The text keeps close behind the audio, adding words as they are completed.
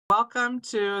Welcome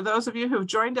to those of you who've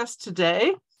joined us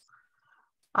today.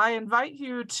 I invite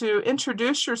you to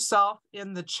introduce yourself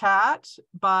in the chat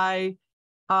by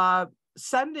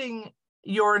sending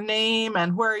your name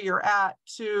and where you're at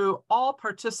to all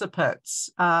participants,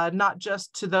 not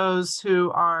just to those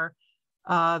who are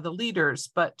the leaders,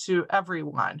 but to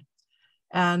everyone.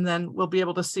 And then we'll be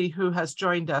able to see who has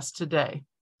joined us today.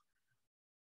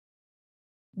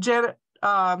 Janet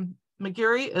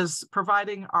McGeary is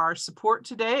providing our support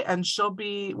today, and she'll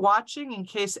be watching in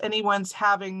case anyone's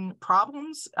having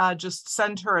problems. Just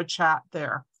send her a chat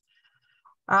there.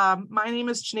 My name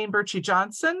is Janine Birchie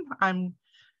Johnson. I'm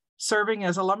serving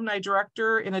as Alumni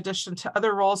Director in addition to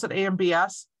other roles at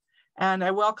AMBS, and I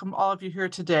welcome all of you here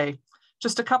today.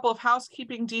 Just a couple of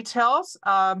housekeeping details.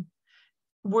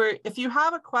 If you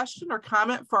have a question or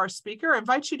comment for our speaker, I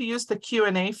invite you to use the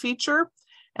Q&A feature.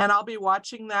 And I'll be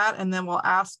watching that, and then we'll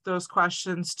ask those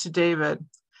questions to David.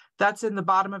 That's in the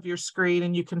bottom of your screen,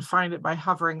 and you can find it by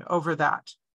hovering over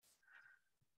that.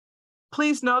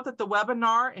 Please note that the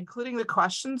webinar, including the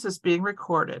questions, is being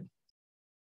recorded.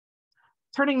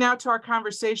 Turning now to our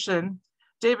conversation,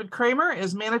 David Cramer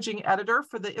is Managing Editor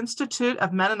for the Institute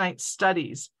of Mennonite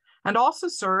Studies and also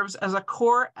serves as a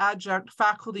core adjunct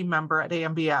faculty member at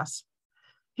AMBS.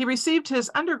 He received his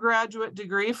undergraduate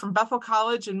degree from Bethel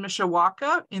College in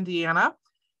Mishawaka, Indiana,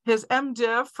 his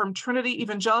MDiv from Trinity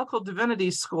Evangelical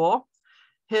Divinity School,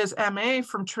 his MA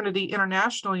from Trinity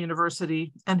International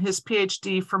University, and his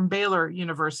PhD from Baylor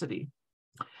University.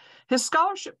 His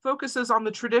scholarship focuses on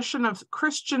the tradition of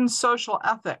Christian social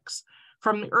ethics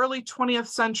from the early 20th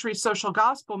century social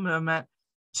gospel movement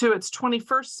to its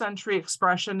 21st century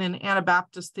expression in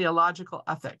Anabaptist theological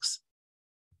ethics.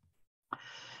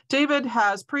 David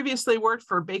has previously worked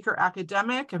for Baker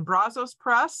Academic and Brazos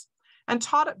Press and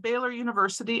taught at Baylor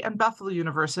University and Bethel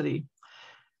University.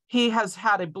 He has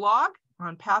had a blog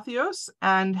on Patheos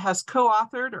and has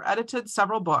co-authored or edited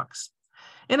several books.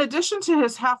 In addition to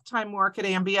his half-time work at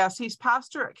AMBS, he's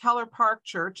pastor at Keller Park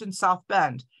Church in South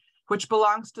Bend, which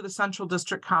belongs to the Central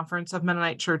District Conference of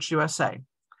Mennonite Church USA.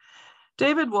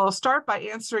 David will start by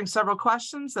answering several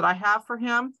questions that I have for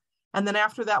him. And then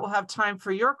after that, we'll have time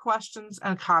for your questions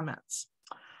and comments.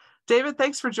 David,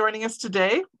 thanks for joining us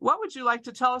today. What would you like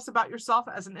to tell us about yourself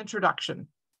as an introduction?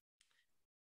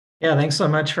 Yeah, thanks so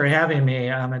much for having me.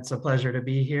 It's a pleasure to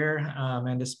be here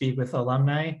and to speak with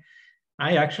alumni.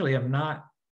 I actually am not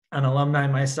an alumni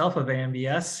myself of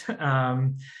AMBS,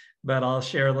 but I'll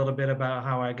share a little bit about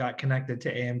how I got connected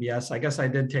to AMBS. I guess I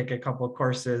did take a couple of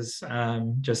courses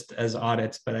just as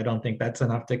audits, but I don't think that's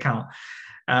enough to count.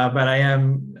 But I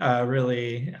am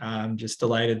really just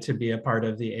delighted to be a part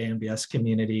of the AMBS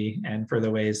community and for the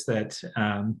ways that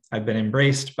I've been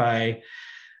embraced by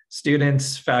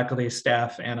students, faculty,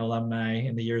 staff, and alumni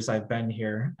in the years I've been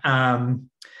here.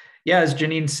 Yeah, as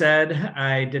Janine said,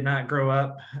 I did not grow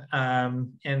up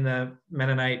in the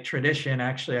Mennonite tradition.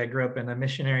 Actually, I grew up in a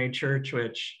missionary church,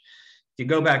 which if you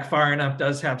go back far enough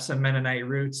does have some Mennonite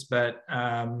roots, but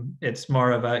it's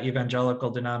more of an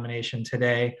evangelical denomination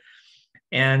today.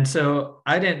 And so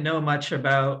I didn't know much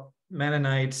about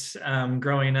Mennonites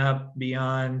growing up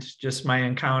beyond just my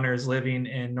encounters living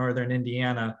in northern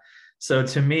Indiana. So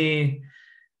to me,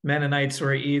 Mennonites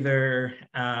were either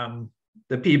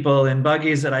the people in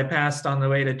buggies that I passed on the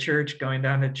way to church, going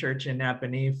down to church in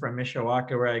Napanee from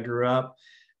Mishawaka, where I grew up,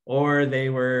 or they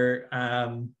were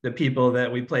the people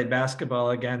that we played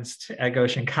basketball against at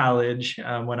Goshen College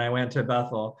when I went to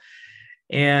Bethel.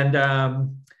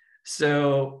 And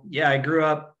so, yeah, I grew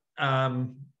up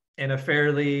in a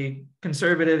fairly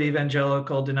conservative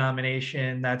evangelical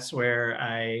denomination. That's where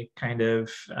I kind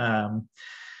of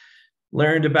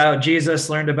learned about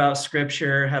Jesus, learned about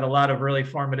scripture, had a lot of really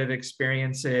formative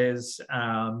experiences.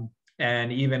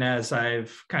 And even as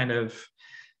I've kind of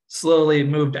slowly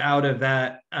moved out of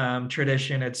that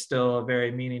tradition, it's still a very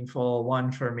meaningful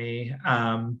one for me.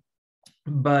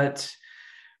 But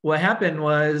what happened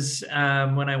was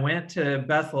when I went to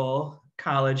Bethel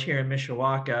College here in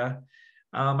Mishawaka,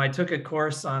 I took a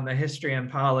course on the history and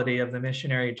polity of the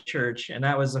missionary church. And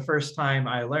that was the first time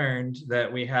I learned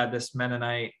that we had this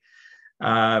Mennonite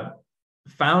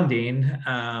founding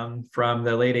from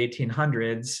the late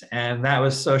 1800s. And that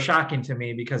was so shocking to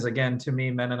me because, again, to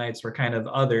me, Mennonites were kind of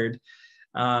othered.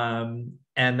 And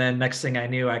then next thing I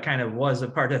knew, I kind of was a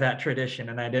part of that tradition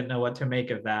and I didn't know what to make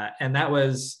of that. And that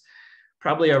was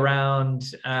probably around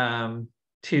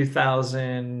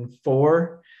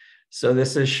 2004. So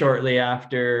this is shortly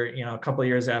after, a couple of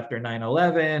years after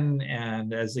 9/11,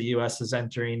 and as the U.S. is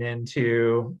entering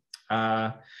into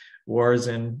wars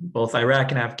in both Iraq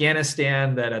and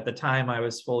Afghanistan that at the time I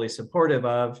was fully supportive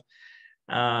of.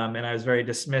 And I was very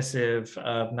dismissive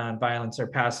of nonviolence or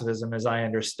pacifism as I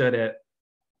understood it.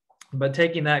 But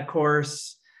taking that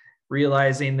course,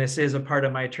 realizing this is a part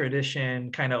of my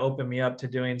tradition, kind of opened me up to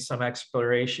doing some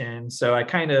exploration. So I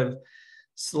kind of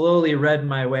slowly read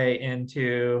my way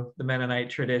into the Mennonite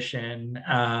tradition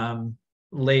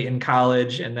late in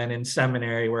college and then in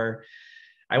seminary, where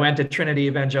I went to Trinity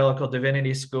Evangelical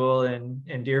Divinity School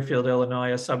in Deerfield,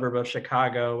 Illinois, a suburb of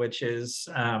Chicago, which is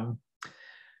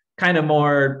kind of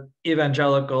more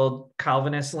evangelical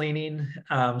Calvinist leaning.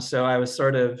 So I was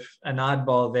sort of an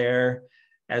oddball there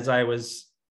as I was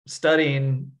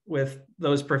studying with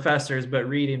those professors, but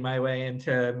reading my way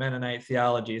into Mennonite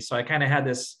theology. So I kind of had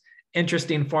this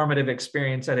interesting formative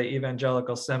experience at an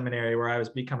evangelical seminary where I was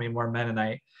becoming more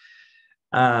Mennonite.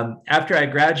 After I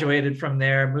graduated from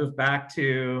there, moved back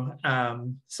to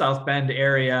South Bend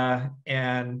area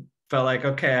and felt like,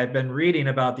 okay, I'd been reading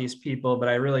about these people, but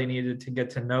I really needed to get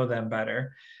to know them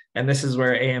better. And this is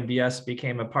where AMBS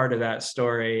became a part of that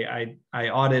story. I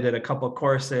audited a couple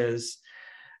courses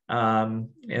in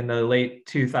the late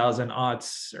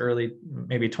 2000s, early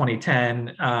maybe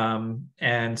 2010.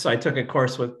 And so I took a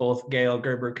course with both Gail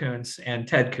Gerber-Kuntz and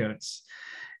Ted Kuntz.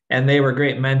 And they were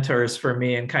great mentors for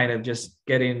me in kind of just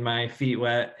getting my feet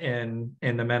wet in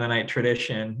the Mennonite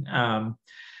tradition.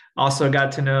 Also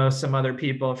got to know some other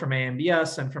people from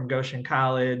AMBS and from Goshen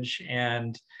College,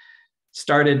 and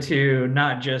started to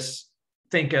not just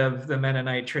think of the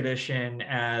Mennonite tradition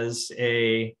as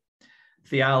a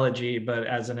theology, but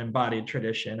as an embodied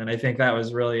tradition. And I think that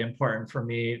was really important for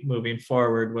me moving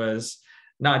forward, was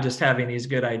not just having these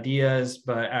good ideas,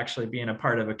 but actually being a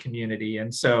part of a community.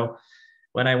 And so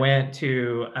when I went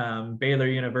to Baylor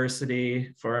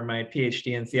University for my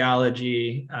PhD in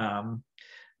theology,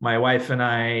 my wife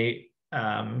Andrea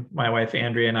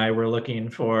and I were looking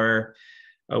for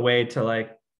a way to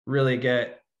like really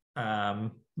get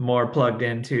more plugged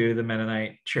into the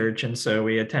Mennonite church. And so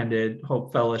we attended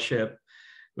Hope Fellowship,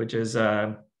 which is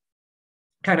a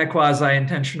kind of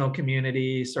quasi-intentional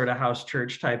community, sort of house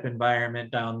church type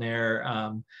environment down there.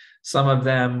 Some of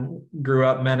them grew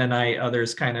up Mennonite,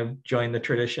 others kind of joined the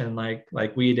tradition like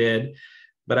we did.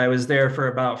 But I was there for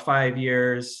about 5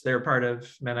 years. They're part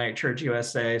of Mennonite Church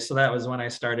USA. So that was when I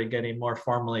started getting more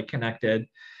formally connected.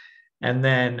 And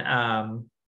then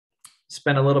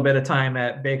spent a little bit of time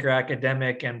at Baker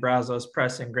Academic and Brazos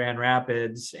Press in Grand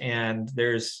Rapids. And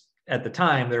at the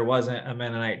time, there wasn't a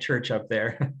Mennonite church up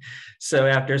there. So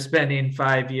after spending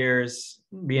 5 years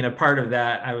being a part of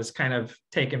that, I was kind of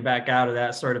taken back out of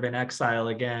that, sort of in exile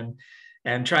again,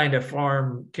 and trying to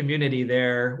form community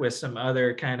there with some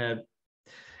other kind of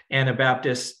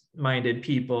Anabaptist minded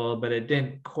people, but it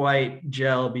didn't quite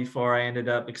gel before I ended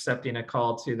up accepting a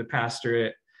call to the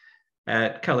pastorate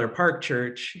at Keller Park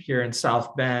Church here in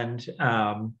South Bend,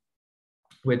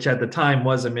 which at the time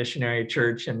was a missionary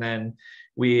church. And then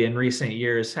we, in recent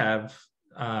years, have,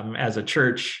 as a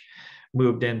church,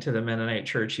 moved into the Mennonite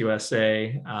Church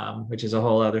USA, which is a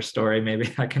whole other story. Maybe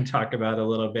I can talk about a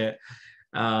little bit.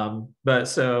 But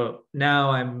so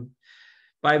now I'm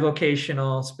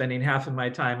bivocational, spending half of my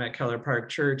time at Keller Park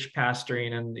Church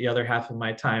pastoring, and the other half of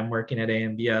my time working at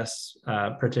AMBS,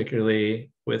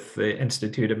 particularly with the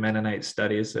Institute of Mennonite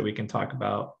Studies that we can talk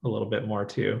about a little bit more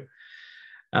too.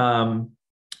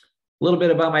 A little bit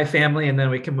about my family, and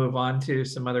then we can move on to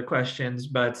some other questions.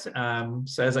 But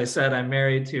so as I said, I'm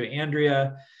married to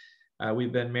Andrea.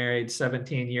 We've been married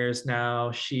 17 years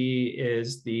now. She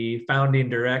is the founding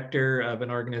director of an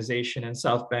organization in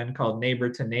South Bend called Neighbor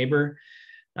to Neighbor,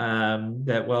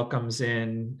 that welcomes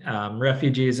in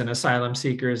refugees and asylum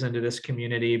seekers into this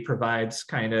community, provides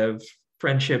kind of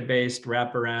friendship-based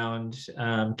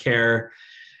wraparound care.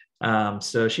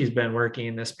 So she's been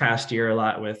working this past year a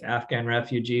lot with Afghan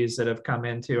refugees that have come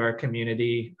into our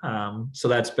community. So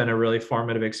that's been a really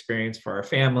formative experience for our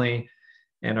family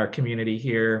and our community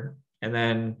here. And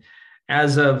then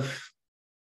as of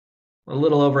a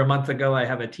little over a month ago, I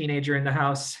have a teenager in the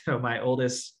house. So my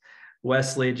oldest,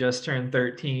 Wesley, just turned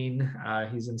 13.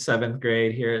 He's in 7th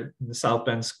grade here in the South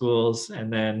Bend schools.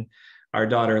 And then our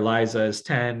daughter, Liza, is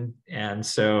 10. And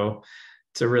so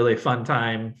it's a really fun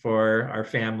time for our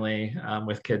family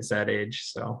with kids that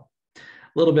age. So a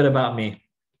little bit about me.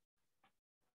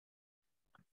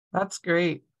 That's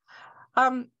great.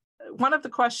 One of the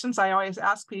questions I always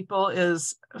ask people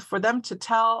is for them to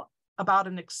tell about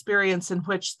an experience in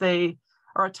which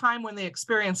or a time when they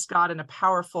experienced God in a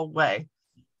powerful way.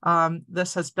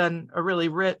 This has been a really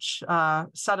rich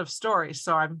set of stories.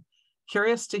 So I'm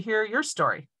curious to hear your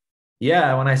story.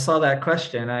 Yeah, when I saw that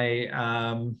question,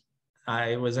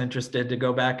 I was interested to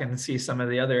go back and see some of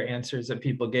the other answers that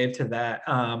people gave to that.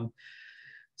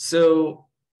 So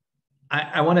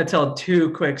I want to tell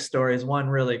two quick stories, one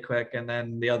really quick, and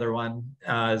then the other one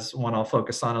is one I'll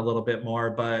focus on a little bit more.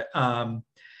 But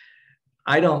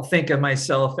I don't think of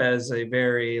myself as a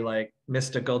very like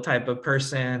mystical type of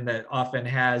person that often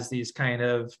has these kind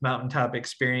of mountaintop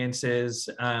experiences.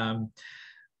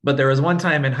 But there was one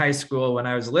time in high school when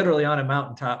I was literally on a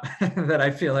mountaintop that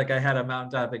I feel like I had a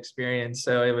mountaintop experience.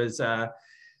 So it was,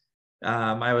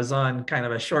 I was on kind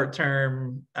of a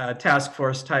short-term task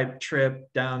force type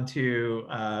trip down to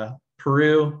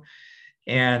Peru.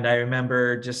 And I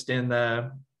remember just in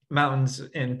the mountains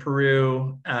in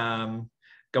Peru,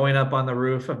 going up on the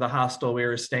roof of the hostel we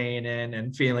were staying in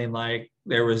and feeling like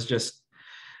there was just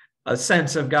a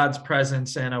sense of God's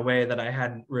presence in a way that I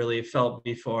hadn't really felt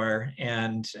before.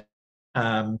 And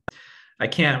I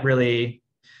can't really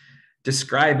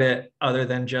describe it other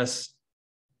than just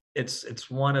it's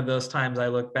one of those times I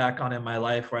look back on in my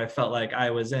life where I felt like I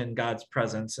was in God's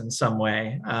presence in some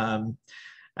way.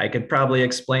 I could probably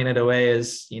explain it away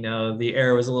as, the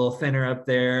air was a little thinner up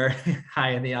there,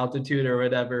 high in the altitude or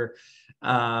whatever.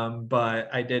 But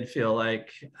I did feel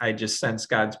like I just sensed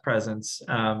God's presence.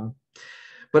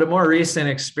 But a more recent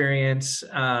experience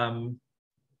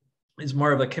is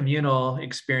more of a communal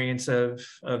experience of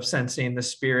sensing the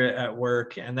Spirit at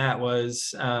work. And that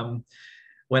was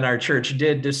when our church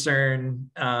did discern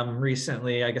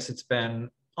recently, I guess it's been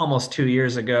almost 2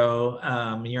 years ago,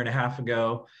 a year and a half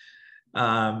ago,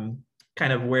 kind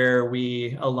of where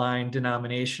we aligned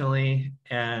denominationally.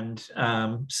 And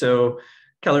so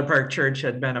Keller Park Church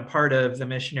had been a part of the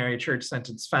missionary church since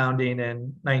its founding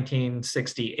in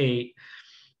 1968.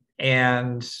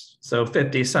 And so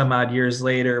 50 some odd years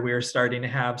later, we were starting to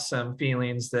have some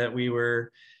feelings that we were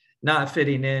not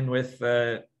fitting in with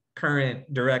the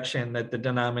current direction that the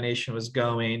denomination was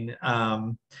going.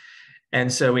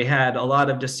 And so we had a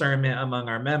lot of discernment among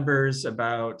our members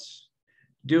about,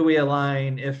 do we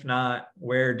align? If not,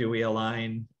 where do we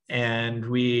align? And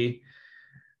we,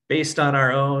 based on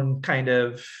our own kind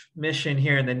of mission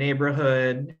here in the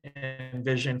neighborhood and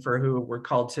vision for who we're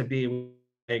called to be,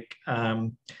 like,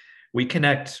 we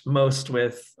connect most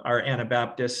with our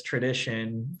Anabaptist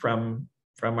tradition from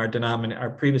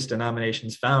our previous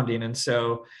denomination's founding. And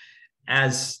so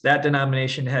as that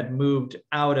denomination had moved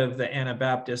out of the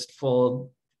Anabaptist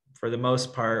fold for the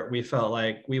most part, we felt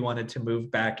like we wanted to move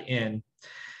back in.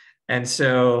 And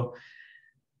so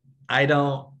I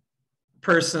don't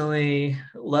personally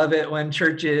love it when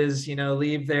churches,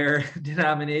 leave their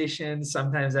denominations.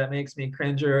 Sometimes that makes me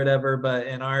cringe or whatever, but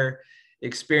in our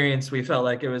experience, we felt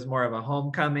like it was more of a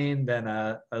homecoming than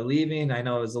a leaving. I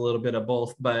know it was a little bit of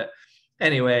both, but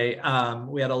anyway,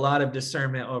 we had a lot of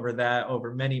discernment over that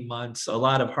over many months, a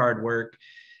lot of hard work.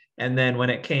 And then when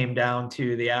it came down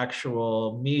to the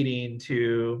actual meeting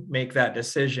to make that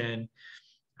decision,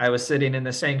 I was sitting in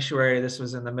the sanctuary. This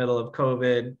was in the middle of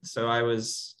COVID. So I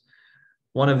was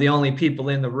one of the only people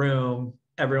in the room.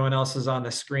 Everyone else is on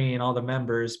the screen, all the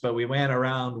members, but we went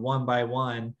around one by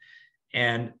one,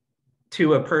 and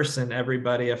to a person,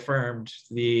 everybody affirmed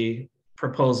the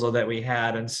proposal that we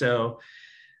had. And so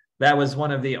that was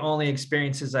one of the only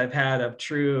experiences I've had of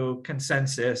true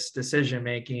consensus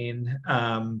decision-making,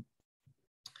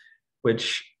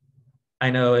 which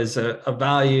I know is a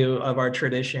value of our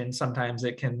tradition. Sometimes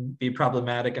it can be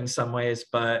problematic in some ways,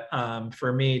 but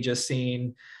for me, just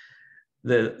seeing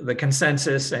the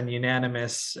consensus and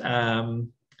unanimous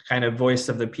kind of voice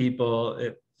of the people,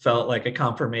 it felt like a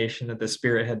confirmation that the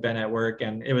Spirit had been at work.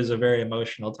 And it was a very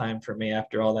emotional time for me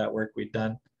after all that work we'd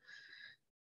done.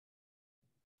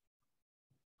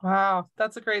 Wow,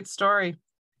 that's a great story.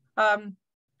 And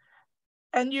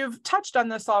you've touched on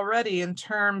this already in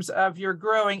terms of your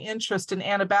growing interest in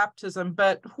Anabaptism,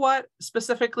 but what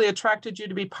specifically attracted you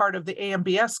to be part of the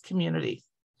AMBS community?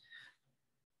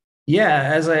 Yeah,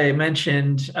 as I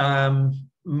mentioned,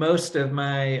 most of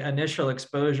my initial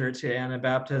exposure to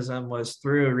Anabaptism was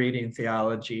through reading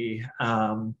theology.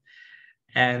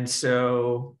 And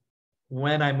so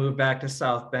when I moved back to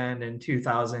South Bend in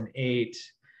 2008,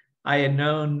 I had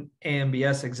known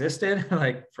AMBS existed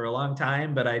like for a long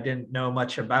time, but I didn't know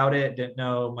much about it, didn't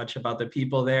know much about the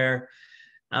people there.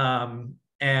 And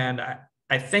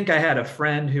I think I had a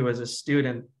friend who was a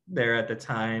student there at the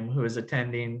time who was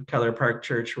attending Keller Park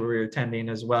Church, where we were attending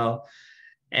as well.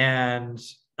 And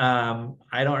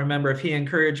I don't remember if he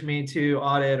encouraged me to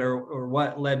audit or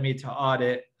what led me to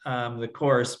audit the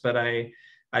course, but I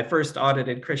first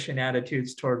audited Christian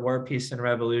Attitudes Toward War, Peace, and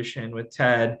Revolution with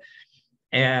Ted.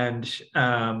 And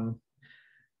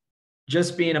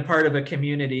just being a part of a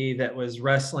community that was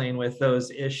wrestling with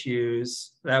those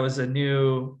issues, that was a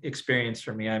new experience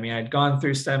for me. I mean, I'd gone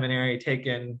through seminary,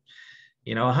 taken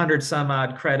 100 some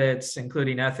odd credits,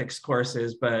 including ethics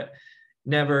courses, but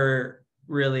never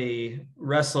really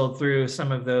wrestled through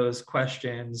some of those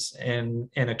questions in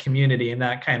a community in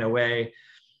that kind of way.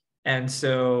 And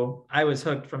so I was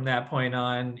hooked from that point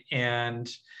on. And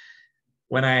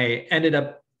when I ended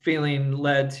up feeling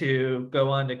led to go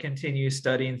on to continue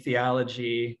studying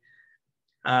theology,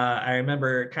 I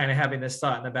remember kind of having this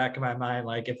thought in the back of my mind,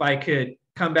 like if I could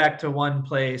come back to one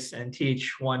place and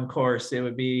teach one course, it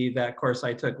would be that course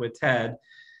I took with Ted.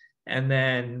 And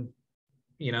then,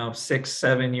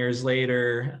 6-7 years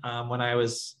later, when I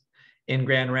was in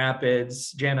Grand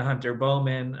Rapids, Jana Hunter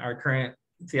Bowman, our current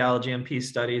theology MP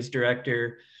studies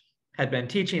director, had been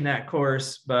teaching that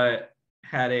course, but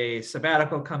had a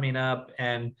sabbatical coming up.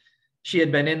 And she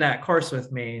had been in that course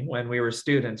with me when we were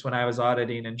students, when I was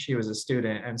auditing and she was a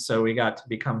student. And so we got to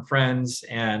become friends,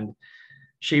 and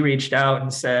she reached out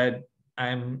and said, I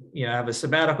have a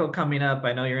sabbatical coming up.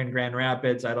 I know you're in Grand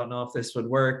Rapids. I don't know if this would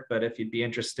work, but if you'd be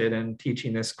interested in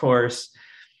teaching this course.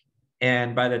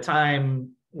 And by the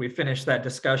time we finished that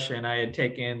discussion, I had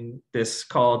taken this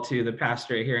call to the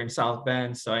pastorate here in South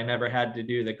Bend. So I never had to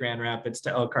do the Grand Rapids to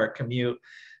Elkhart commute.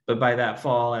 But by that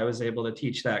fall, I was able to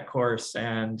teach that course.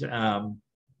 And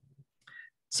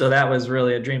so that was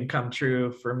really a dream come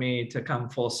true for me, to come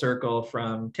full circle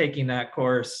from taking that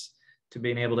course to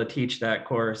being able to teach that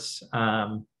course.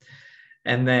 And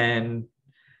then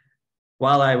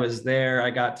while I was there,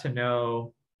 I got to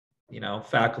know,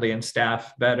 faculty and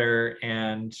staff better.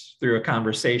 And through a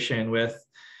conversation with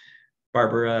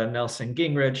Barbara Nelson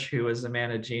Gingrich, who was the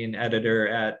managing editor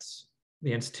at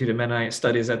the Institute of Mennonite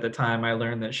Studies at the time, I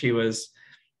learned that she was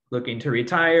looking to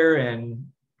retire, and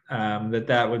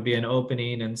that would be an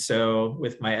opening. And so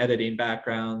with my editing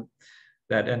background,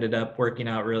 that ended up working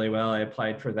out really well. I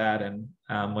applied for that and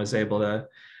was able to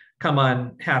come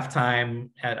on half-time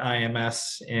at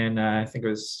AMBS in, I think it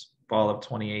was fall of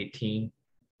 2018.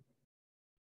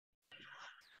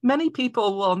 Many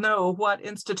people will know what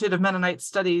Institute of Mennonite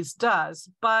Studies does,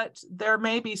 but there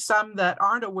may be some that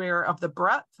aren't aware of the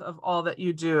breadth of all that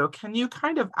you do. Can you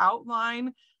kind of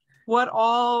outline what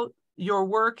all your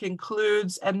work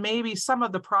includes and maybe some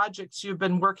of the projects you've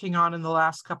been working on in the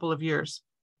last couple of years?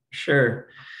 Sure.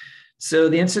 So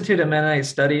the Institute of Mennonite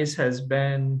Studies has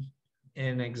been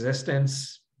in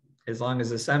existence as long as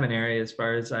the seminary, as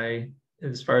far as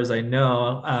I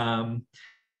know.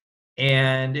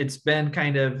 And it's been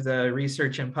kind of the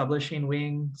research and publishing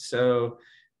wing. So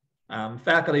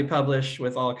faculty publish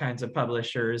with all kinds of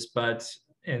publishers, but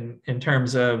in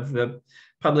terms of the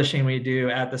publishing we do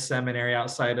at the seminary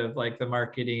outside of like the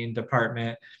marketing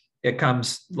department, it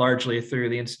comes largely through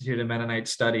the Institute of Mennonite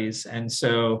Studies. And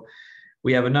so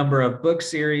we have a number of book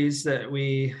series that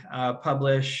we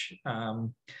publish.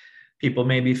 People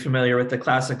may be familiar with the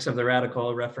Classics of the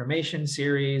Radical Reformation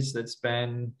series. That's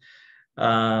been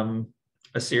a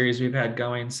series we've had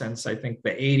going since, I think,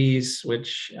 the 80s,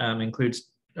 which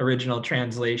includes original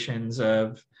translations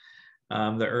of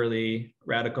the early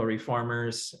radical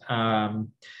reformers.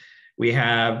 We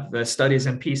have the Studies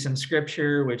in Peace and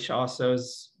Scripture, which also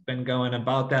has been going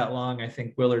about that long. I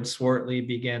think Willard Swartley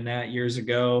began that years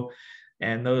ago.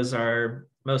 And those are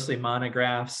mostly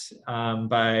monographs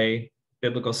by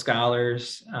biblical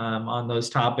scholars on those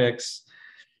topics.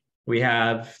 We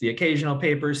have the Occasional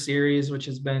Papers series, which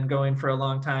has been going for a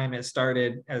long time. It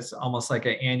started as almost like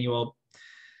an annual,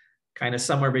 kind of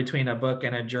somewhere between a book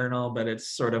and a journal, but it's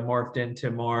sort of morphed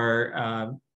into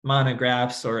more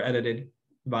monographs or edited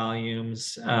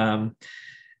volumes.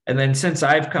 And then since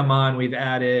I've come on, we've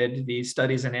added the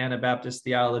Studies in Anabaptist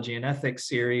Theology and Ethics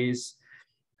series,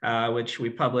 which we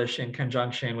publish in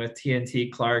conjunction with T&T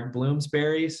Clark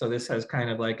Bloomsbury. So this has kind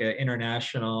of like an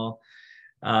international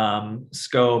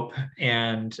scope,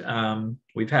 and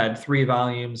we've had 3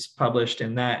 volumes published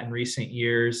in that in recent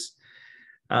years.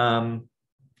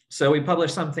 So we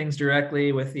publish some things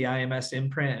directly with the IMS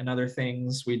imprint, and other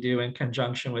things we do in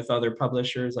conjunction with other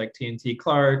publishers like T&T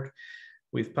Clark.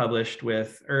 We've published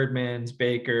with Erdman's,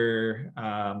 Baker,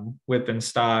 Whip and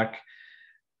Stock,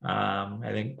 I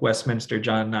think Westminster,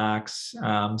 John Knox.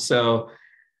 So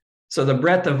the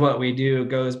breadth of what we do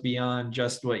goes beyond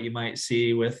just what you might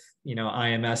see with,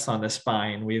 IMS on the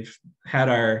spine. We've had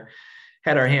our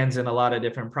hands in a lot of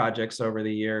different projects over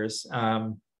the years.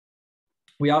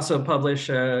 We also publish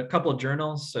a couple of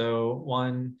journals. So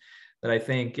one that I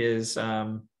think is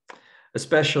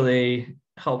especially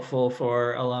helpful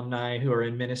for alumni who are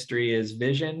in ministry is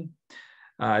Vision.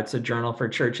 It's a journal for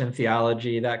church and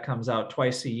theology that comes out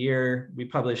twice a year. We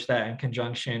publish that in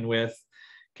conjunction with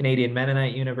Canadian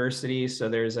Mennonite University. So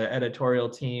there's an editorial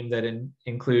team that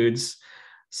includes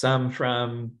some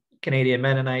from Canadian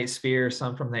Mennonite sphere,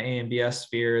 some from the AMBS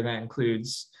sphere. That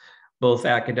includes both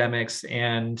academics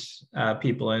and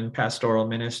people in pastoral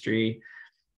ministry.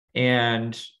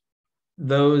 And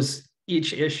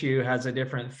each issue has a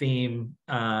different theme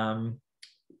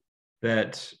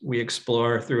that we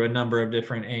explore through a number of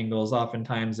different angles.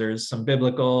 Oftentimes there's some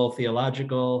biblical,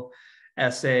 theological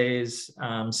essays,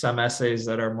 some essays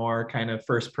that are more kind of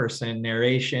first-person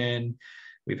narration.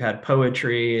 We've had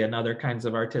poetry and other kinds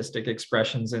of artistic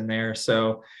expressions in there.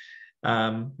 So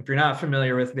if you're not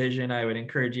familiar with Vision, I would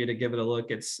encourage you to give it a look.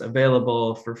 It's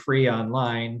available for free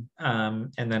online.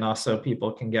 And then also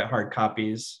people can get hard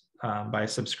copies by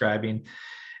subscribing.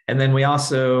 And then we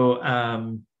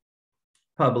also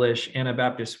publish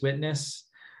Anabaptist Witness,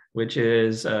 which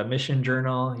is a mission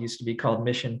journal. It used to be called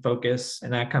Mission Focus,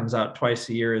 and that comes out twice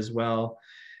a year as well.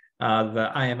 The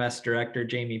IMS director,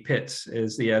 Jamie Pitts,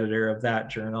 is the editor of that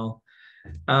journal.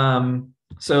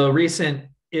 So recent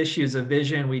issues of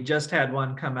Vision, we just had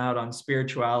one come out on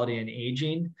spirituality and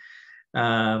aging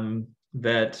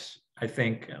that I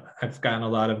think I've gotten a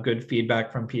lot of good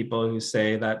feedback from people who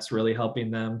say that's really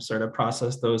helping them sort of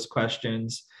process those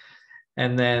questions.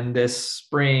 And then this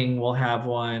spring, we'll have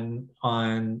one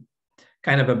on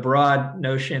kind of a broad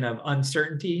notion of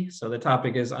uncertainty. So the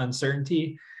topic is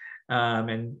uncertainty,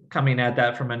 and coming at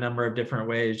that from a number of different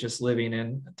ways, just living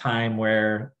in a time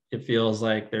where it feels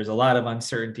like there's a lot of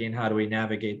uncertainty, and how do we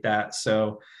navigate that?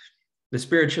 So the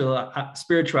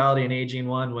spirituality and aging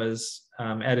one was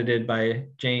edited by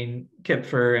Jane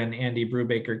Kipfer and Andy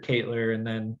Brubaker-Caitler. And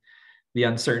then the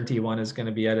uncertainty one is going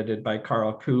to be edited by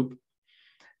Carl Koop.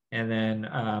 And then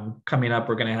coming up,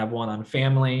 we're going to have one on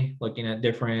family, looking at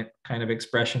different kind of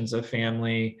expressions of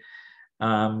family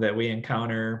that we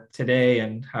encounter today,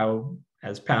 and how,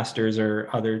 as pastors or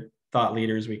other thought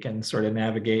leaders, we can sort of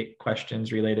navigate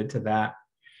questions related to that.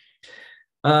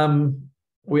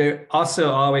 We're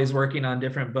also always working on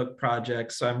different book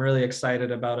projects. So I'm really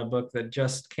excited about a book that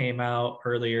just came out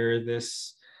earlier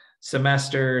this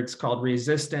semester. It's called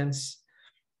Resistance,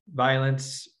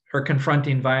 Violence, or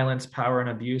Confronting Violence, Power, and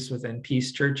Abuse Within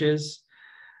Peace Churches.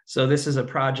 So this is a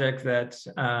project that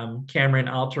Cameron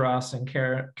Alteros and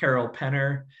Carol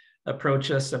Penner approached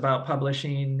us about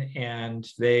publishing, and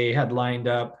they had lined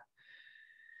up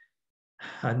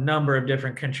a number of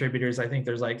different contributors. I think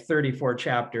there's like 34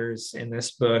 chapters in this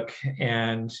book,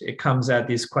 and it comes at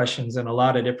these questions in a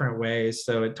lot of different ways.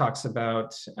 So it talks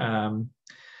about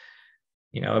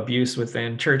abuse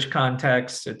within church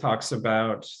context. It talks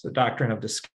about the doctrine of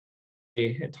discovery.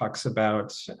 It talks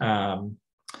about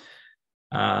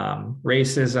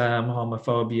racism,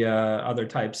 homophobia, other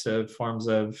types of forms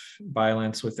of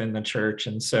violence within the church.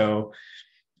 And so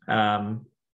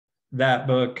that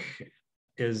book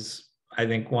is, I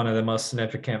think, one of the most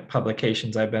significant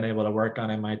publications I've been able to work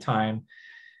on in my time.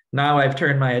 Now I've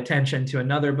turned my attention to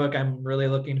another book I'm really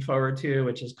looking forward to,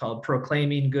 which is called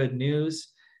Proclaiming Good News,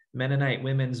 Mennonite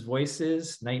Women's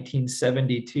Voices,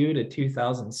 1972 to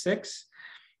 2006.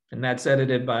 And that's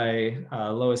edited by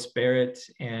Lois Barrett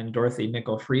and Dorothy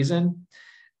Nickel-Friesen.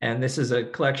 And this is a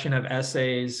collection of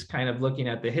essays kind of looking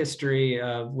at the history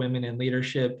of women in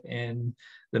leadership in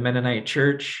the Mennonite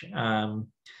church.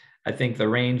 I think the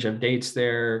range of dates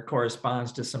there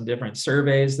corresponds to some different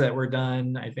surveys that were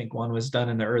done. I think one was done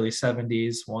in the early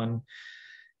 70s, one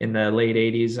in the late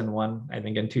 80s, and one, I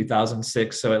think, in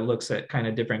 2006. So it looks at kind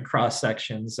of different cross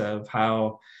sections of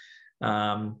how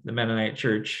the Mennonite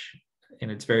church in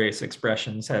its various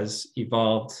expressions has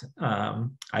evolved,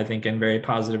 I think, in very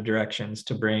positive directions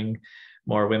to bring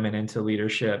more women into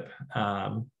leadership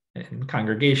in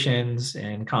congregations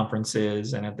and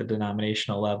conferences and at the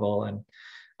denominational level and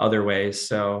other ways.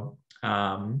 So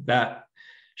that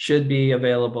should be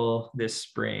available this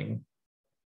spring.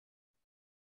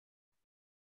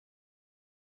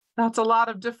 That's a lot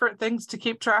of different things to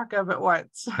keep track of at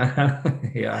once.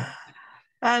 Yeah.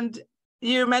 And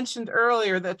you mentioned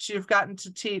earlier that you've gotten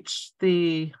to teach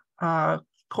the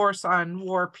course on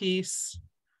war, peace,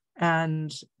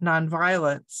 and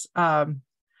nonviolence.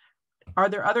 Are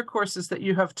there other courses that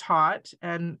you have taught,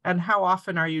 and how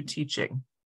often are you teaching?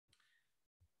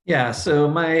 Yeah, so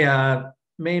my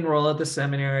main role at the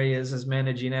seminary is as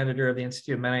managing editor of the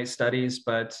Institute of Mennonite Studies,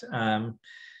 but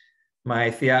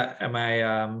my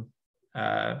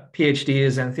PhD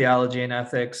is in theology and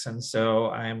ethics, and so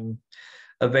I'm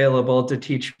available to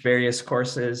teach various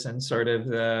courses in sort of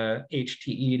the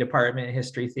HTE department,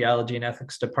 History, Theology, and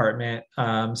Ethics department.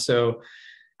 So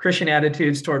Christian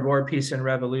attitudes toward war, peace, and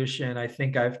revolution, I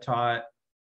think I've taught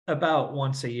about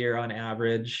once a year on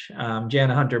average.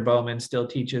 Jana Hunter Bowman still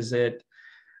teaches it.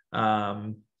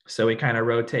 So we kind of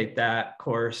rotate that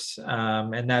course.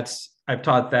 And that's, I've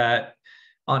taught that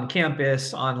on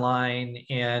campus, online,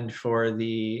 and for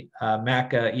the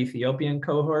MACA Ethiopian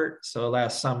cohort. So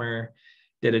last summer,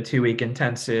 did a 2-week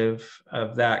intensive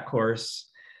of that course.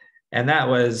 And that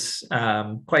was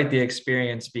quite the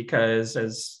experience because,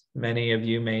 as many of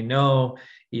you may know,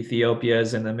 Ethiopia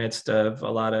is in the midst of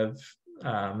a lot of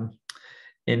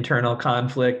internal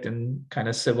conflict and kind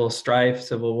of civil strife,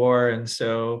 civil war. And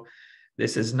so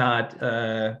this is not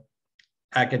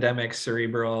academic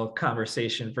cerebral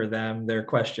conversation for them. Their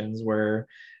questions were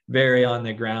very on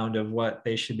the ground of what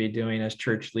they should be doing as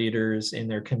church leaders in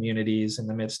their communities in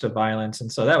the midst of violence.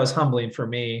 And so that was humbling for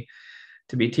me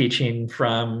to be teaching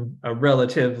from a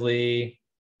relatively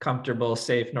comfortable,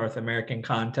 safe North American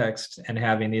context and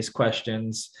having these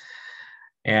questions.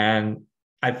 And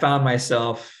I found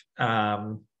myself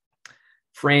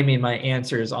framing my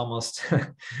answers almost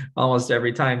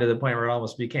every time to the point where it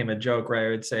almost became a joke, where I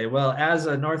would say, well, as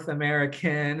a North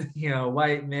American,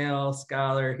 white male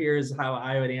scholar, here's how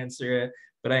I would answer it.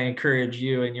 But I encourage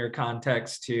you in your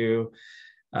context to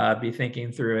be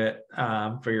thinking through it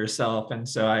for yourself. And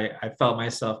so I felt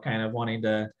myself kind of wanting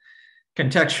to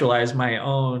contextualize my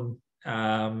own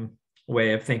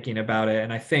way of thinking about it.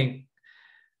 And I think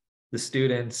the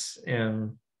students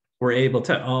were able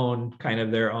to own kind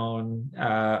of their own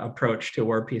approach to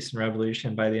war, peace, and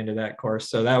revolution by the end of that course.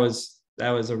 So that was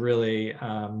a really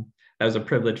that was a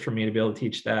privilege for me to be able to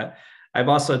teach that. I've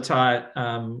also taught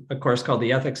a course called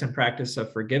The Ethics and Practice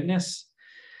of Forgiveness.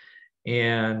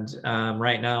 And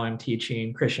right now I'm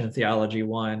teaching Christian Theology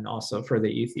 1 also for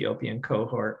the Ethiopian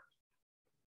cohort.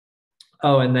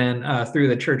 Oh, and then through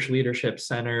the Church Leadership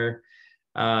Center,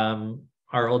 one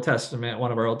of our Old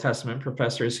Testament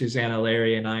professors, Susanna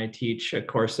Larry, and I teach a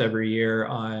course every year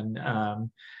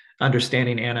on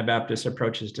understanding Anabaptist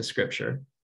approaches to Scripture.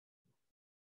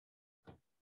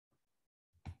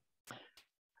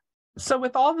 So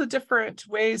with all the different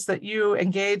ways that you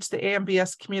engage the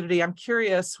AMBS community, I'm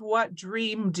curious, what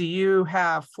dream do you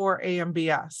have for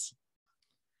AMBS?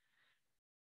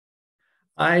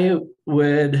 I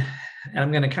would, and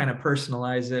I'm going to kind of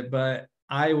personalize it, but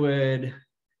I would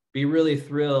be really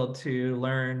thrilled to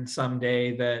learn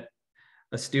someday that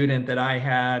a student that I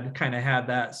had kind of had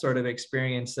that sort of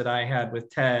experience that I had with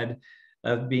Ted,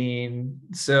 of being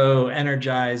so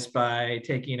energized by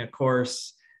taking a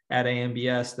course at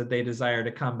AMBS that they desire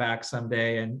to come back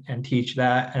someday and teach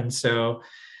that. And so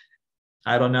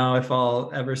I don't know if I'll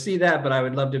ever see that, but I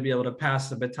would love to be able to pass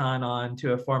the baton on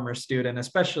to a former student,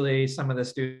 especially some of the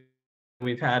students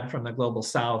we've had from the Global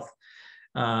South,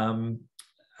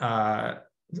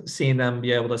 seeing them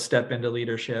be able to step into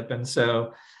leadership. And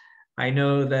so I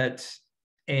know that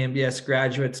AMBS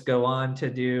graduates go on to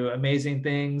do amazing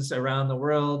things around the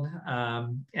world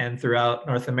and throughout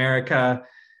North America.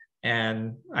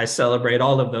 And I celebrate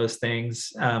all of those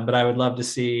things, but I would love to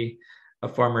see a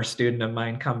former student of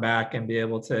mine come back and be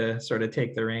able to sort of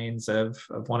take the reins of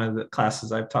one of the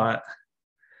classes I've taught.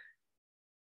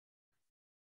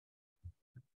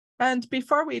 And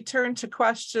before we turn to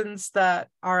questions that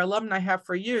our alumni have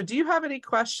for you, do you have any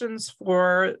questions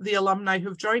for the alumni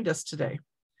who've joined us today?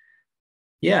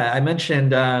 Yeah, I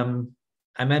mentioned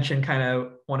kind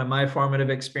of one of my formative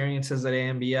experiences at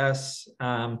AMBS.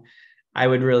 I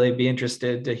would really be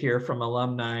interested to hear from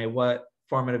alumni what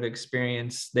formative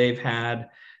experience they've had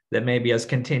that maybe has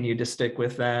continued to stick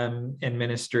with them in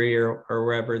ministry or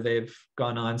wherever they've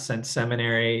gone on since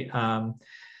seminary.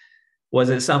 Was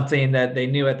it something that they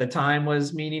knew at the time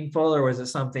was meaningful, or was it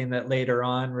something that later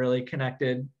on really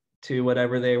connected to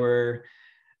whatever they were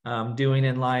doing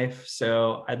in life?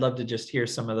 So I'd love to just hear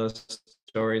some of those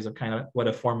stories of kind of what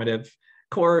a formative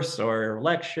course or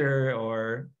lecture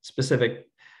or specific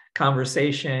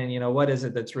conversation, what is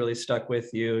it that's really stuck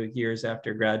with you years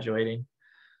after graduating?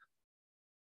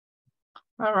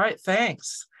 All right,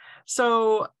 thanks.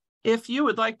 So if you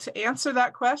would like to answer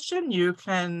that question, you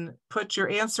can put your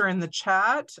answer in the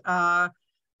chat.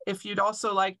 If you'd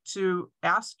also like to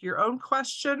ask your own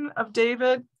question of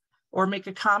David or make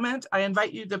a comment, I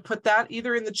invite you to put that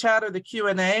either in the chat or the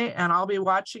Q&A, and I'll be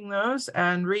watching those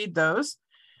and read those.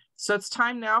 So it's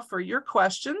time now for your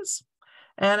questions.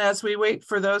 And as we wait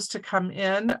for those to come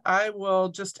in, I will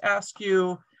just ask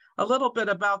you a little bit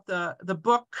about the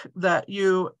book that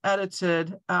you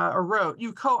edited or wrote.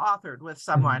 You co-authored with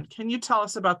someone. Can you tell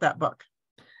us about that book?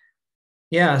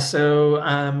 Yeah, so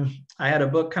I had a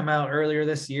book come out earlier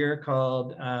this year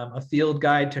called A Field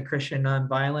Guide to Christian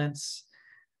Nonviolence.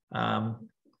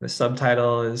 The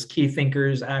subtitle is Key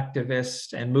Thinkers,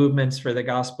 Activists, and Movements for the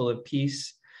Gospel of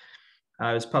Peace.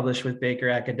 It was published with Baker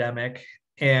Academic.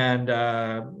 And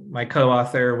my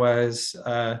co-author was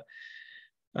a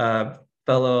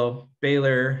fellow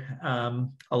Baylor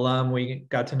alum. We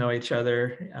got to know each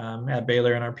other at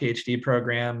Baylor in our PhD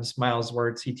programs. Miles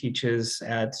Wirtz, he teaches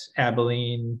at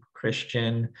Abilene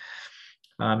Christian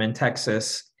in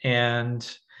Texas. And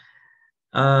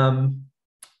the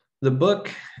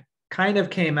book kind of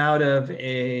came out of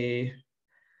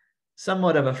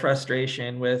somewhat of a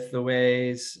frustration with the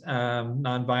ways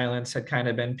nonviolence had kind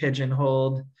of been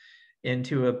pigeonholed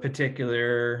into a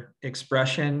particular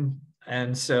expression.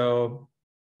 And so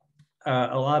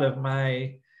a lot of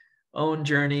my own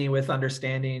journey with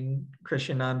understanding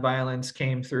Christian nonviolence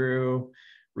came through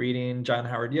reading John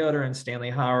Howard Yoder and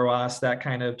Stanley Hauerwas, that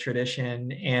kind of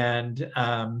tradition. And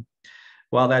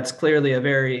while that's clearly a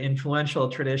very influential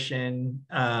tradition,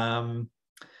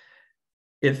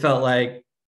 it felt like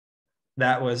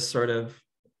that was sort of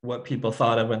what people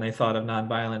thought of when they thought of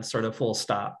nonviolence, sort of full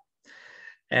stop.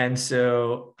 And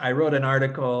so I wrote an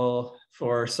article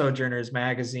for Sojourners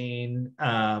magazine,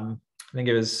 I think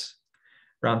it was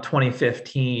around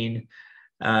 2015,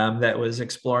 that was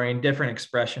exploring different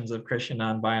expressions of Christian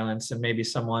nonviolence and maybe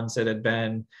some ones that had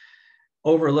been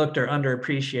overlooked or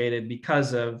underappreciated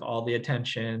because of all the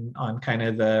attention on kind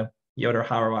of the Yoder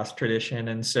Hauerwas tradition.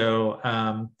 And so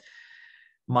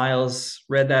Miles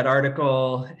read that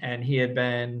article, and he had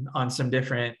been on some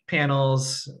different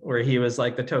panels where he was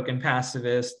like the token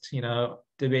pacifist,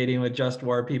 debating with just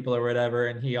war people or whatever.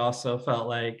 And he also felt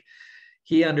like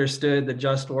he understood the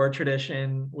just war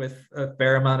tradition with a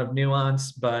fair amount of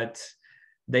nuance, but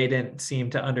they didn't seem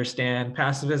to understand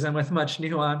pacifism with much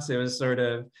nuance. It was sort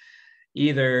of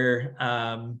either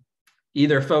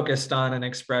focused on an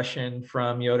expression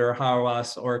from Yoder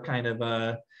Hauerwas or kind of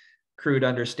a crude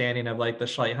understanding of like the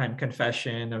Schleitheim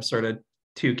Confession of sort of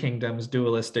two kingdoms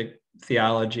dualistic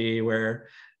theology, where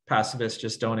pacifists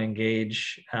just don't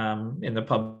engage in the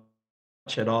public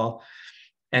at all.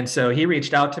 And so he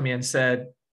reached out to me and said,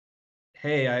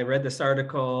 "Hey, I read this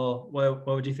article. What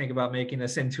would you think about making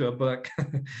this into a book?"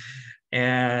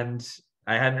 And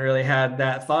I hadn't really had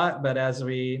that thought, but as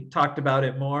we talked about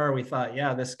it more, we thought,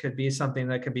 yeah, this could be something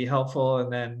that could be helpful.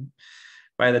 And then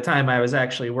by the time I was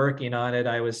actually working on it,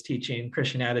 I was teaching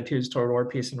Christian attitudes toward war,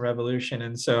 peace, and revolution.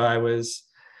 And so I was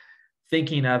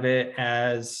thinking of it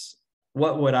as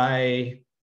what would I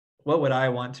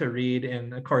want to read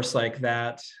in a course like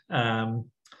that?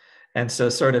 And so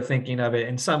sort of thinking of it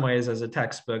in some ways as a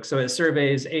textbook. So it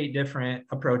surveys 8 different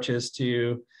approaches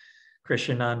to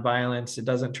Christian nonviolence. It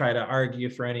doesn't try to argue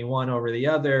for any one over the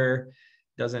other,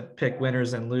 doesn't pick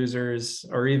winners and losers,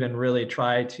 or even really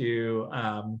try to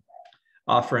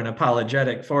offer an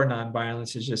apologetic for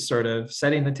nonviolence. It's just sort of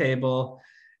setting the table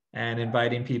and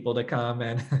inviting people to come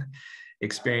and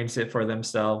experience it for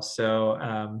themselves.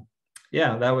 So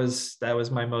yeah, that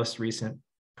was my most recent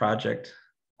project.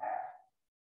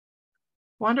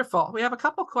 Wonderful. We have a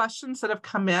couple questions that have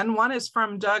come in. One is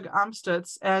from Doug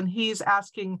Amstutz, and he's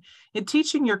asking, in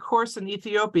teaching your course in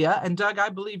Ethiopia, and Doug, I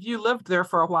believe you lived there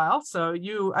for a while, so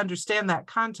you understand that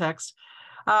context.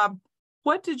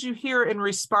 What did you hear in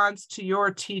response to your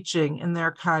teaching in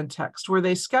their context? Were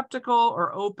they skeptical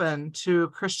or open to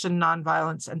Christian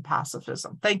nonviolence and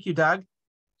pacifism? Thank you, Doug.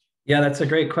 Yeah, that's a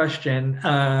great question.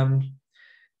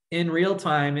 In real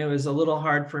time, it was a little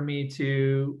hard for me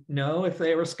to know if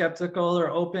they were skeptical or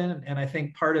open. And I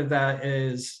think part of that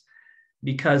is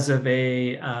because of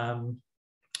maybe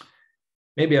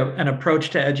an approach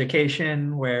to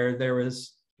education where there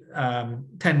was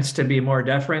tends to be more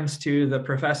deference to the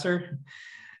professor.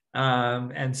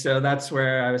 And so that's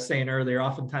where I was saying earlier,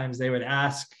 oftentimes they would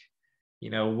ask,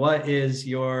 what is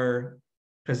your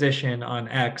position on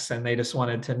X? And they just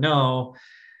wanted to know.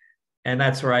 And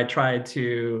that's where I tried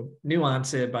to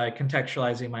nuance it by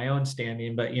contextualizing my own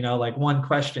standing. But, like one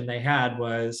question they had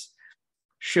was,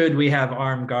 should we have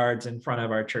armed guards in front of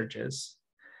our churches?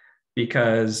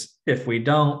 Because if we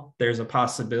don't, there's a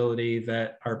possibility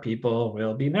that our people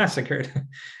will be massacred.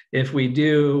 If we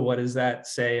do, what does that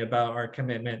say about our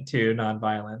commitment to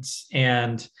nonviolence?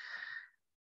 And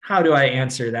how do I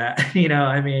answer that?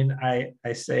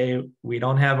 I say we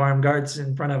don't have armed guards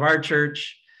in front of our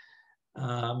church.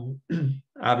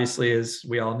 Obviously, as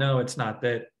we all know, it's not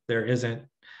that there isn't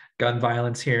gun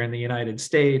violence here in the United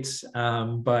States,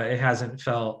 but it hasn't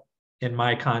felt in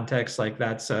my context like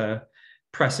that's a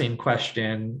pressing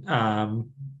question.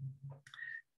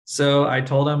 So I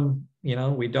told them,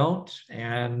 we don't,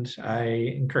 and I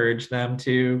encouraged them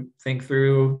to think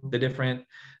through the different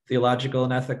theological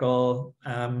and ethical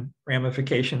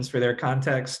ramifications for their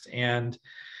context. And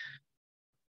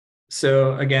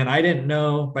so again, I didn't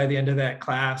know by the end of that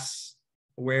class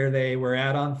where they were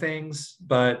at on things,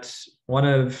 but one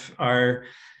of our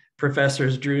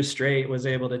professors Drew Strait was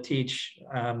able to teach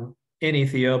in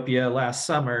Ethiopia last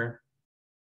summer.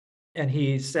 And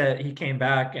he said he came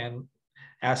back and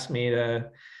asked me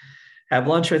to have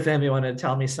lunch with him. He wanted to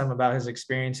tell me some about his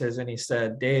experiences. And he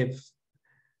said, Dave,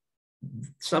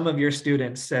 some of your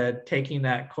students said taking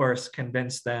that course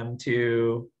convinced them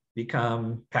to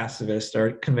become pacifist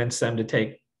or convinced them to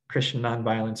take Christian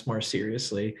nonviolence more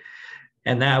seriously.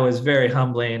 And that was very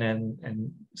humbling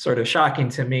and sort of shocking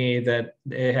to me that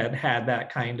it had had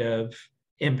that kind of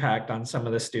impact on some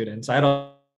of the students. I don't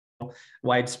know how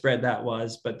widespread that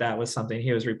was, but that was something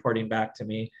he was reporting back to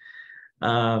me.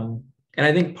 And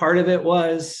I think part of it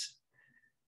was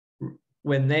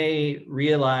when they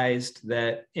realized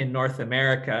that in North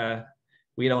America,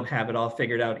 we don't have it all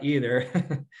figured out either.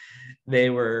 They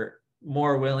were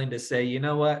more willing to say, you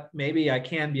know what, maybe I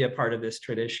can be a part of this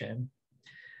tradition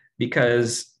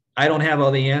because I don't have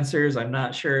all the answers. I'm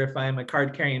not sure if I'm a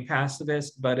card-carrying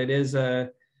pacifist, but it is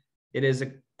a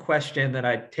question that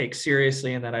I take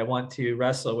seriously and that I want to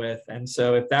wrestle with. And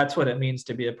so if that's what it means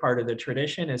to be a part of the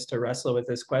tradition, is to wrestle with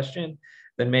this question,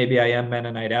 then maybe I am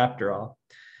Mennonite after all.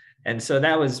 And so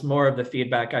that was more of the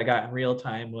feedback I got in real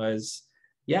time was,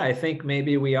 yeah, I think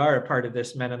maybe we are a part of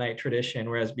this Mennonite tradition,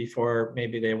 whereas before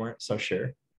maybe they weren't so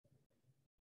sure.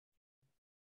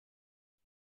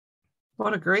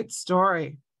 What a great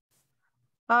story.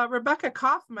 Rebecca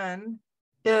Kaufman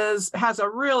has a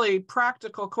really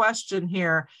practical question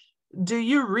here. Do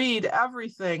you read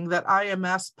everything that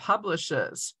IMS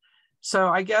publishes? So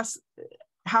I guess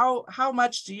how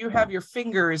much do you have your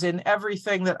fingers in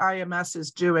everything that IMS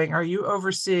is doing? Are you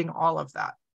overseeing all of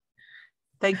that?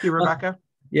 Thank you, Rebecca.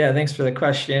 Yeah, thanks for the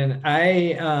question.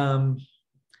 I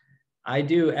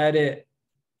do edit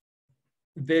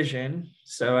Vision,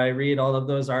 so I read all of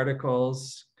those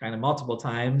articles kind of multiple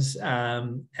times,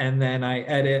 and then I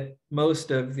edit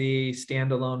most of the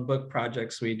standalone book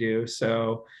projects we do.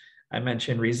 So I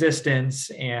mentioned Resistance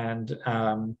and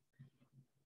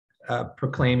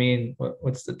Proclaiming,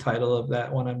 what's the title of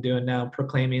that one I'm doing now?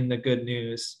 Proclaiming the Good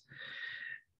News.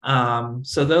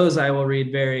 So those I will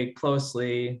read very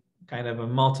closely, kind of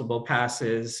in multiple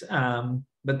passes.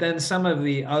 But then some of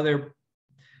the other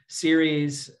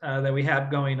series that we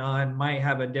have going on might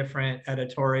have a different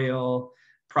editorial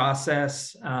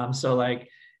process. So like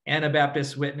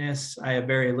Anabaptist Witness, I have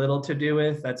very little to do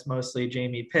with. That's mostly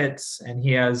Jamie Pitts, and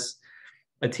he has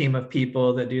a team of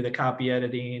people that do the copy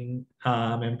editing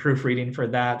and proofreading for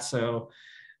that. So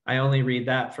I only read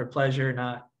that for pleasure,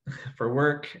 not for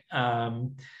work.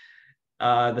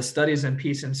 The Studies in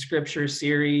Peace and Scripture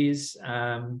series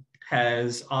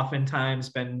has oftentimes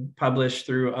been published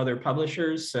through other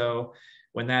publishers. So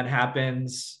when that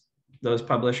happens, those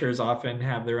publishers often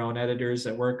have their own editors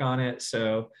that work on it.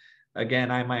 So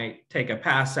again, I might take a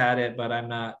pass at it, but I'm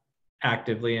not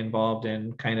actively involved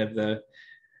in kind of the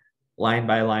line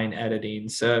by line editing.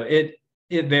 So it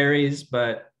varies,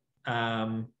 but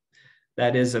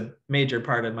that is a major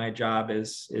part of my job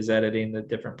is editing the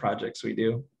different projects we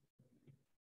do.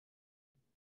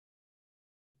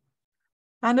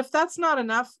 And if that's not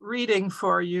enough reading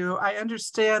for you, I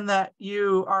understand that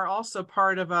you are also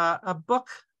part of a book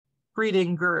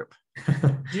reading group.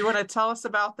 Do you want to tell us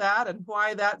about that and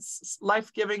why that's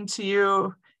life-giving to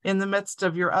you in the midst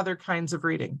of your other kinds of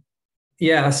reading?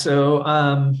 Yeah, so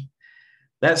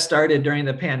that started during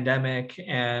the pandemic,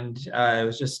 and it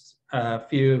was just a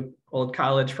few old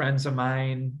college friends of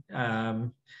mine.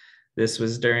 This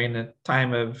was during the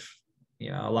time of,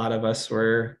 a lot of us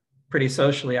were pretty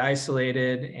socially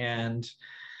isolated, and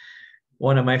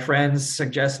one of my friends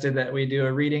suggested that we do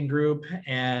a reading group,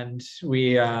 and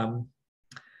we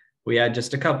had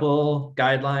just a couple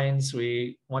guidelines.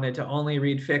 We wanted to only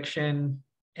read fiction,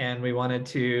 and we wanted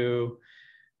to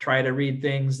try to read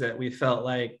things that we felt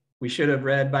like we should have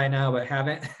read by now but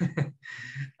haven't,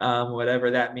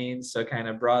 whatever that means, so kind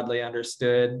of broadly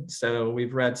understood. So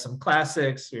we've read some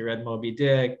classics. We read Moby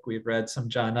Dick. We've read some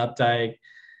John Updike.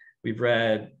 We've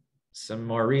read some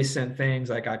more recent things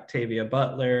like Octavia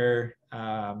Butler,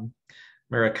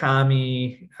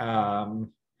 Murakami.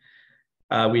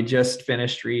 We just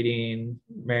finished reading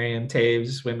Miriam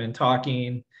Toews' Women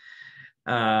Talking.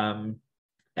 And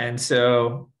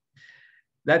so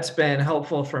that's been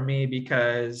helpful for me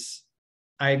because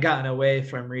I had gotten away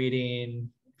from reading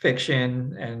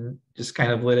fiction and just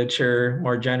kind of literature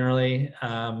more generally,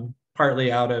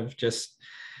 partly out of just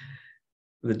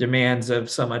the demands of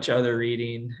so much other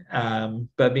reading,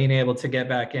 but being able to get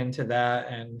back into that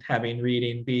and having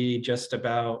reading be just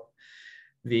about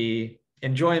the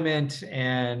enjoyment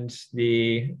and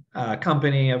the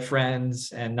company of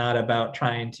friends and not about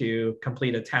trying to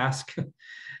complete a task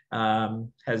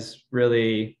has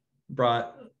really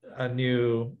brought a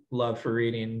new love for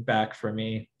reading back for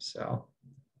me. So,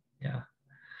 yeah.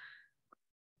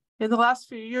 In the last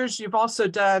few years, you've also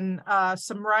done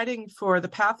some writing for the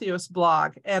Patheos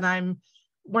blog, and I'm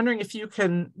wondering if you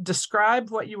can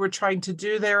describe what you were trying to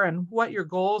do there and what your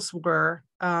goals were,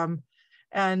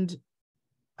 and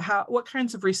what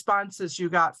kinds of responses you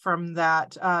got from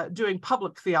that doing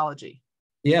public theology.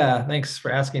 Yeah, thanks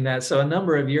for asking that. So a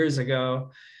number of years ago,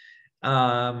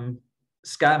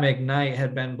 Scott McKnight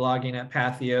had been blogging at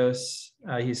Patheos.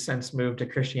 He's since moved to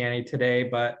Christianity Today,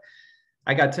 but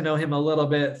I got to know him a little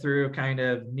bit through kind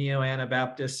of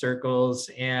neo-Anabaptist circles,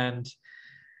 and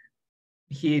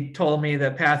he told me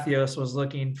that Patheos was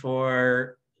looking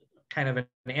for kind of an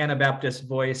Anabaptist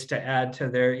voice to add to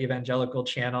their evangelical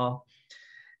channel.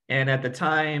 And at the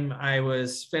time, I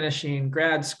was finishing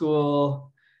grad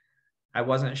school. I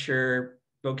wasn't sure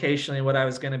vocationally what I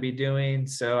was going to be doing.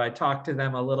 So I talked to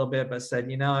them a little bit, but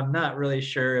said, I'm not really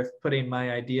sure if putting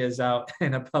my ideas out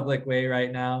in a public way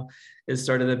right now is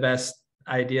sort of the best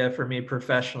idea for me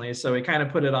professionally. So we kind of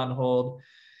put it on hold.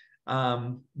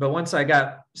 But once I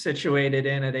got situated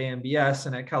in at AMBS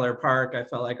and at Keller Park, I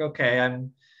felt like, okay,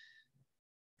 I'm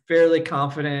fairly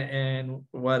confident in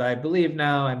what I believe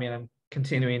now. I mean, I'm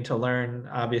continuing to learn,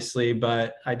 obviously,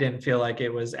 but I didn't feel like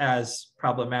it was as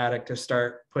problematic to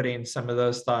start putting some of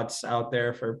those thoughts out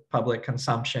there for public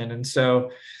consumption. And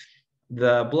so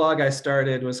the blog I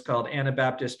started was called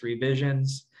Anabaptist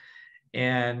Revisions,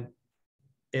 and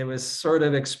it was sort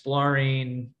of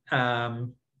exploring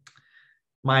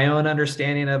my own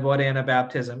understanding of what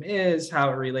Anabaptism is, how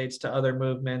it relates to other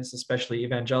movements, especially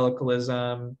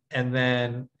evangelicalism. And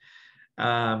then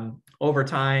over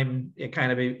time, it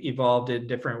kind of evolved in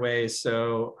different ways.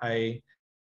 So I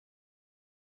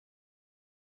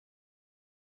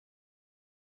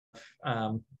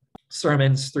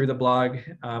sermons through the blog.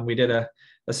 We did a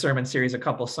sermon series a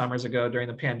couple summers ago during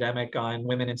the pandemic on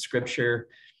women in scripture.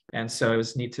 And so it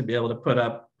was neat to be able to put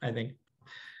up, I think,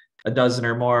 a dozen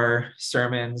or more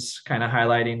sermons kind of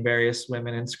highlighting various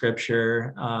women in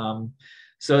scripture.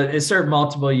 So it served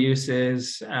multiple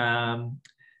uses.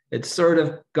 It's sort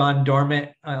of gone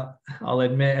dormant, I'll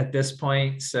admit, at this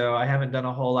point. So I haven't done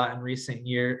a whole lot in recent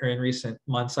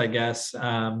months, I guess.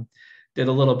 Did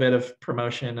a little bit of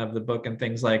promotion of the book and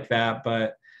things like that.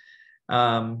 But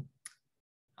I'm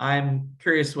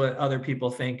curious what other people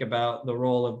think about the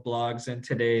role of blogs in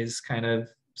today's kind of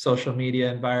social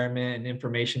media environment and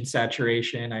information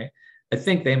saturation. I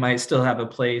think they might still have a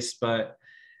place, but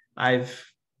I've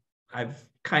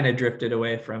kind of drifted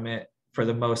away from it for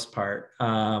the most part.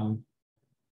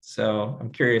 So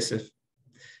I'm curious if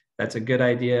that's a good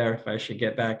idea or if I should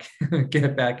get back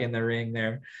in the ring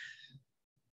there.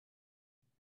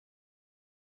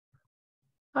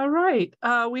 All right.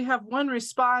 We have one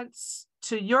response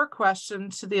to your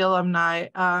question to the alumni.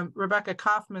 Rebecca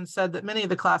Kaufman said that many of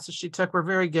the classes she took were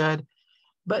very good,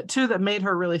 but two that made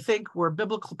her really think were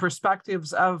biblical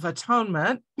perspectives of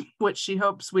atonement, which she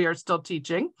hopes we are still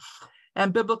teaching,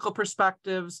 and biblical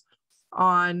perspectives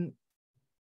on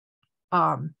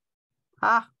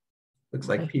looks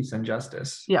like peace and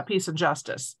justice. Yeah, peace and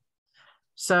justice.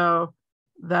 So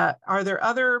are there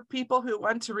other people who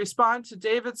want to respond to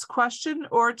David's question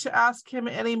or to ask him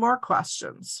any more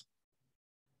questions?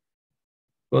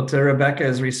 Well, to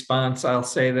Rebecca's response, I'll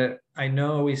say that I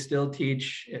know we still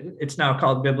teach, it's now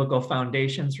called Biblical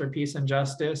Foundations for Peace and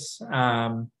Justice,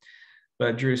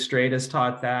 but Drew Strait has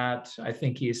taught that. I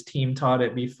think he's team taught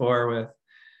it before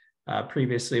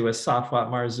previously with Safwat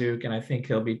Marzouk, and I think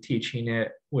he'll be teaching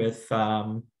it with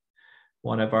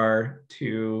one of our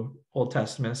two Old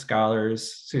Testament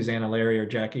scholars, Susanna Larry or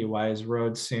Jackie Wise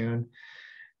Rhodes, soon.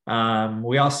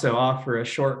 We also offer a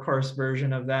short course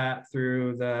version of that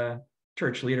through the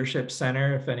Church Leadership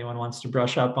Center, if anyone wants to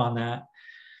brush up on that.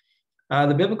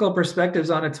 The biblical perspectives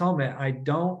on atonement, I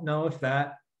don't know if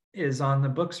that is on the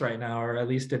books right now, or at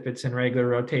least if it's in regular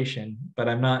rotation, but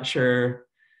I'm not sure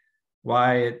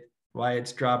why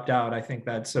it's dropped out. I think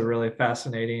that's a really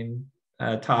fascinating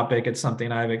topic. It's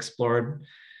something I've explored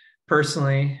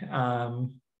personally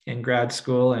in grad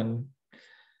school, and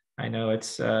I know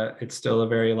it's still a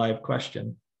very live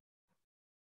question.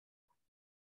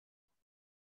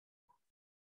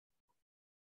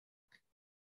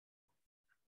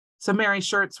 So Mary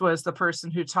Schertz was the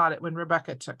person who taught it when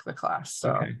Rebecca took the class.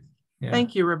 So okay. Yeah.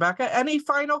 Thank you, Rebecca. Any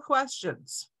final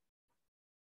questions?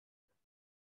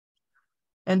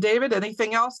 And David,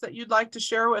 anything else that you'd like to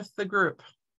share with the group?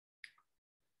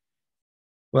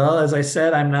 Well, as I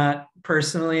said, I'm not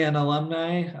personally an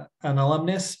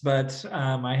alumnus, but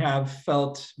I have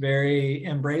felt very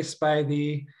embraced by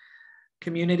the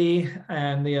community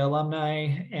and the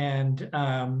alumni. And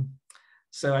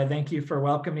so I thank you for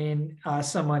welcoming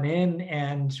someone in,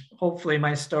 and hopefully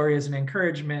my story is an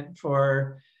encouragement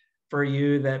for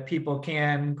you that people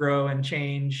can grow and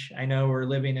change. I know we're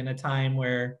living in a time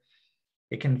where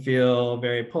it can feel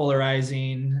very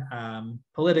polarizing,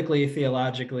 politically,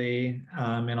 theologically,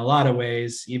 in a lot of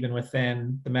ways, even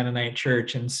within the Mennonite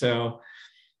church. And so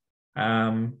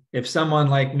if someone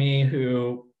like me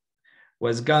who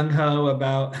was gung-ho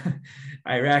about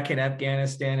Iraq and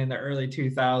Afghanistan in the early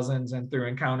 2000s, and through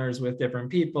encounters with different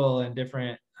people and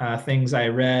different things I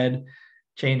read,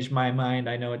 changed my mind,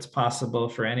 I know it's possible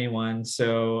for anyone.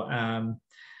 So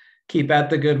keep at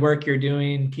the good work you're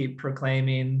doing, keep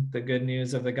proclaiming the good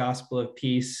news of the gospel of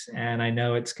peace. And I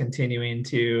know it's continuing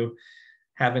to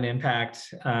have an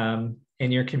impact in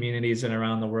your communities and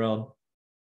around the world.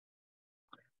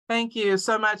 Thank you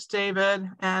so much, David.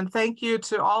 And thank you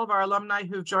to all of our alumni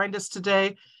who've joined us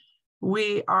today.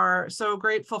 We are so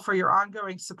grateful for your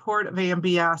ongoing support of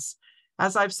AMBS.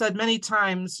 As I've said many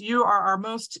times, you are our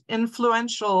most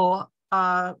influential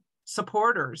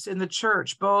supporters in the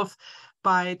church, both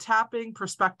by tapping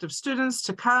prospective students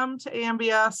to come to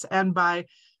AMBS and by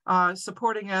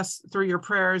supporting us through your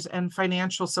prayers and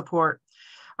financial support.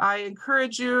 I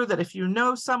encourage you that if you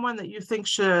know someone that you think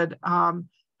should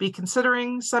be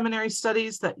considering seminary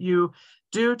studies, that you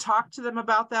do talk to them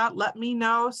about that. Let me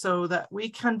know so that we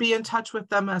can be in touch with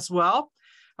them as well.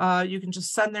 You can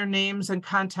just send their names and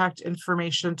contact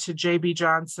information to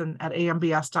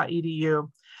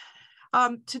jbjohnson@ambs.edu.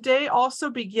 Today also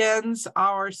begins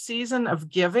our season of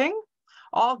giving.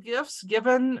 All gifts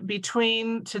given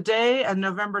between today and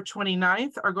November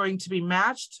 29th are going to be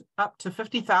matched up to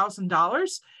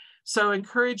 $50,000. So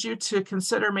encourage you to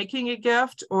consider making a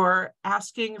gift or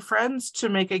asking friends to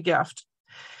make a gift.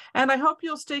 And I hope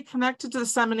you'll stay connected to the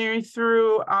seminary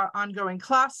through ongoing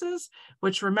classes,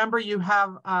 which, remember, you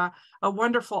have a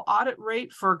wonderful audit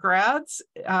rate for grads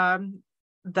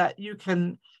that you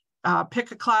can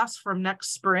pick a class from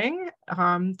next spring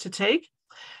to take.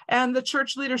 And the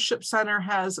Church Leadership Center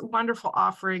has wonderful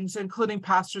offerings, including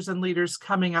pastors and leaders,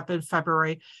 coming up in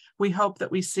February. We hope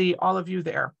that we see all of you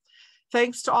there.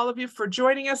 Thanks to all of you for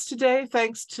joining us today.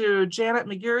 Thanks to Janet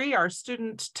McGurry, our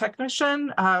student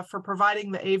technician, for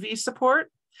providing the AV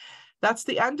support. That's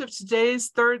the end of today's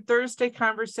Third Thursday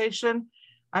conversation.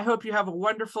 I hope you have a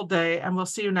wonderful day, and we'll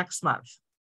see you next month.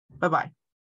 Bye-bye.